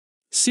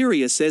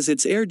Syria says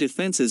its air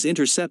defenses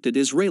intercepted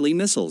Israeli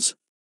missiles.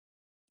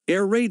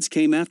 Air raids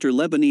came after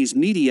Lebanese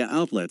media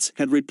outlets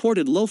had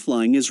reported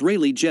low-flying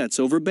Israeli jets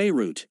over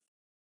Beirut.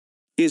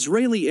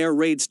 Israeli air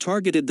raids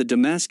targeted the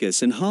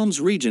Damascus and Homs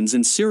regions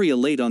in Syria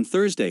late on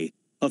Thursday,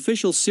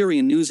 official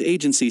Syrian news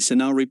agency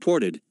Sana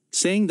reported,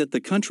 saying that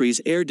the country's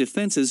air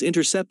defenses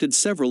intercepted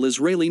several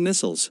Israeli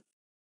missiles.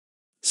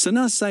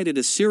 Sana cited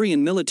a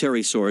Syrian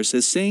military source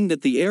as saying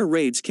that the air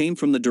raids came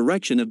from the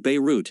direction of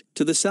Beirut,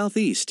 to the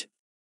southeast.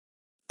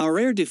 "Our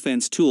air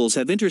defense tools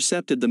have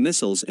intercepted the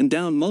missiles and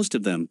downed most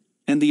of them,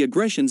 and the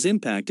aggression's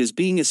impact is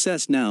being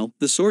assessed now,"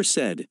 the source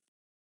said.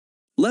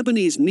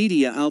 Lebanese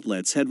media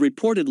outlets had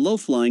reported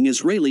low-flying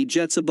Israeli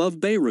jets above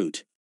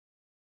Beirut.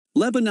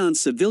 Lebanon's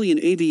civilian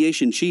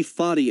aviation chief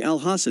Fadi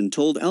al-Hassan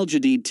told Al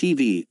Jadid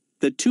TV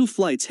that 2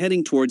 flights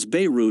heading towards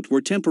Beirut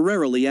were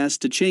temporarily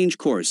asked to change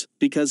course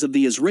because of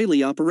the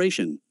Israeli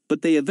operation,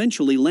 but they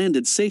eventually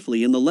landed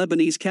safely in the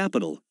Lebanese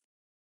capital.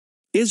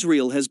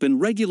 Israel has been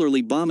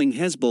regularly bombing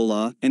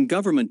Hezbollah and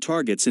government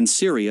targets in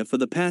Syria for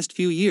the past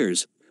few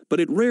years,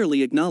 but it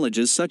rarely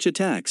acknowledges such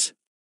attacks.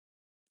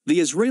 The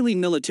Israeli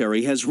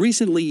military has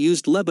recently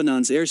used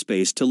Lebanon's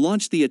airspace to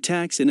launch the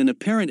attacks in an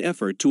apparent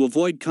effort to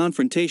avoid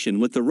confrontation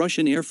with the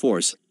Russian Air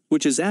Force,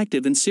 which is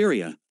active in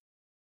Syria.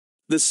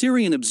 The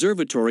Syrian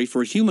Observatory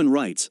for Human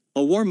Rights,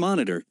 a war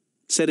monitor,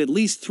 said at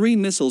least 3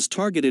 missiles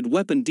targeted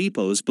weapon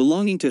depots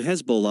belonging to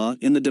Hezbollah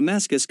in the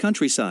Damascus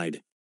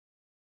countryside.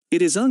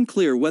 It is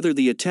unclear whether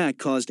the attack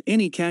caused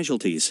any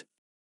casualties.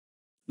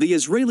 The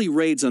Israeli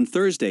raids on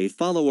Thursday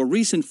follow a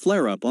recent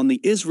flare-up on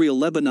the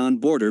Israel-Lebanon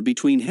border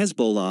between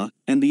Hezbollah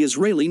and the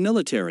Israeli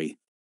military.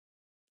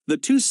 The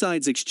 2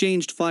 sides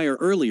exchanged fire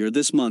earlier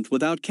this month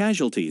without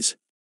casualties.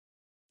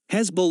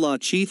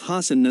 Hezbollah chief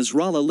Hassan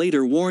Nasrallah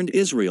later warned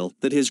Israel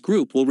that his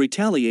group will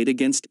retaliate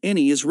against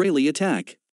any Israeli attack.